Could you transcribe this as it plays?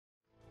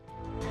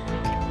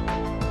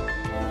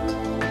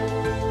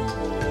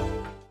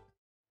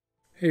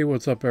Hey,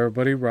 what's up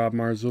everybody? Rob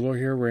Marzullo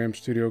here, Ram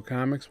Studio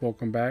Comics.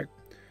 Welcome back.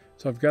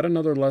 So I've got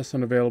another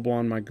lesson available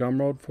on my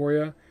Gumroad for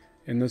you,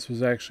 and this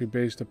was actually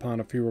based upon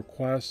a few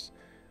requests.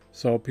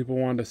 So people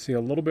wanted to see a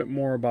little bit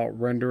more about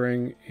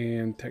rendering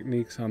and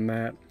techniques on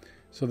that.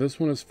 So this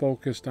one is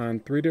focused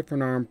on 3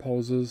 different arm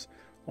poses,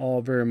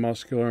 all very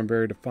muscular and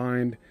very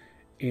defined.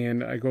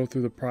 And I go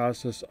through the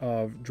process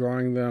of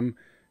drawing them,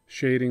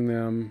 shading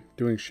them,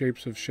 doing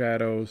shapes of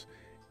shadows,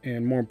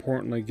 and more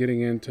importantly,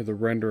 getting into the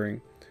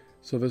rendering.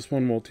 So this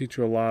one will teach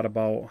you a lot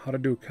about how to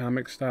do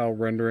comic style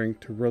rendering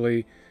to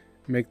really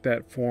make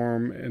that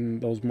form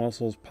and those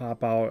muscles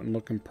pop out and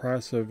look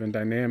impressive and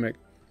dynamic.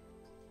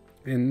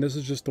 And this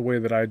is just the way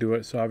that I do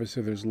it. So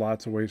obviously there's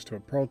lots of ways to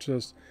approach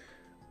this,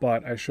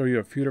 but I show you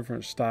a few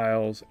different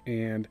styles,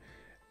 and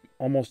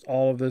almost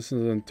all of this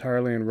is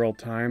entirely in real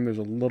time. There's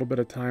a little bit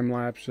of time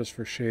lapse just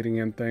for shading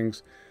in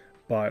things,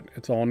 but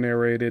it's all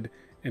narrated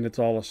and it's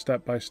all a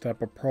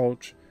step-by-step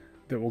approach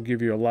that will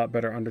give you a lot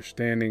better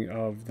understanding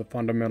of the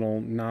fundamental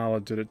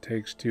knowledge that it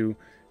takes to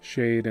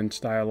shade and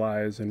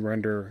stylize and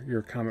render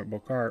your comic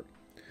book art.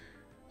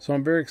 So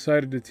I'm very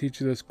excited to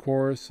teach you this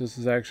course. This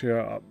is actually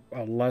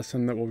a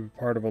lesson that will be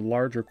part of a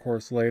larger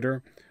course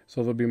later. So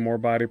there'll be more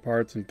body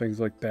parts and things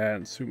like that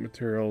and suit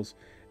materials.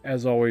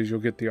 As always, you'll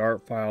get the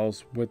art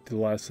files with the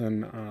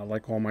lesson,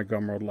 like all my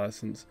Gumroad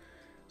lessons.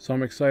 So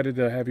I'm excited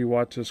to have you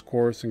watch this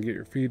course and get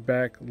your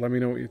feedback. Let me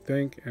know what you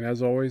think. And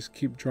as always,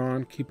 keep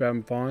drawing, keep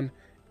having fun,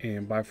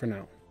 and bye for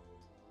now.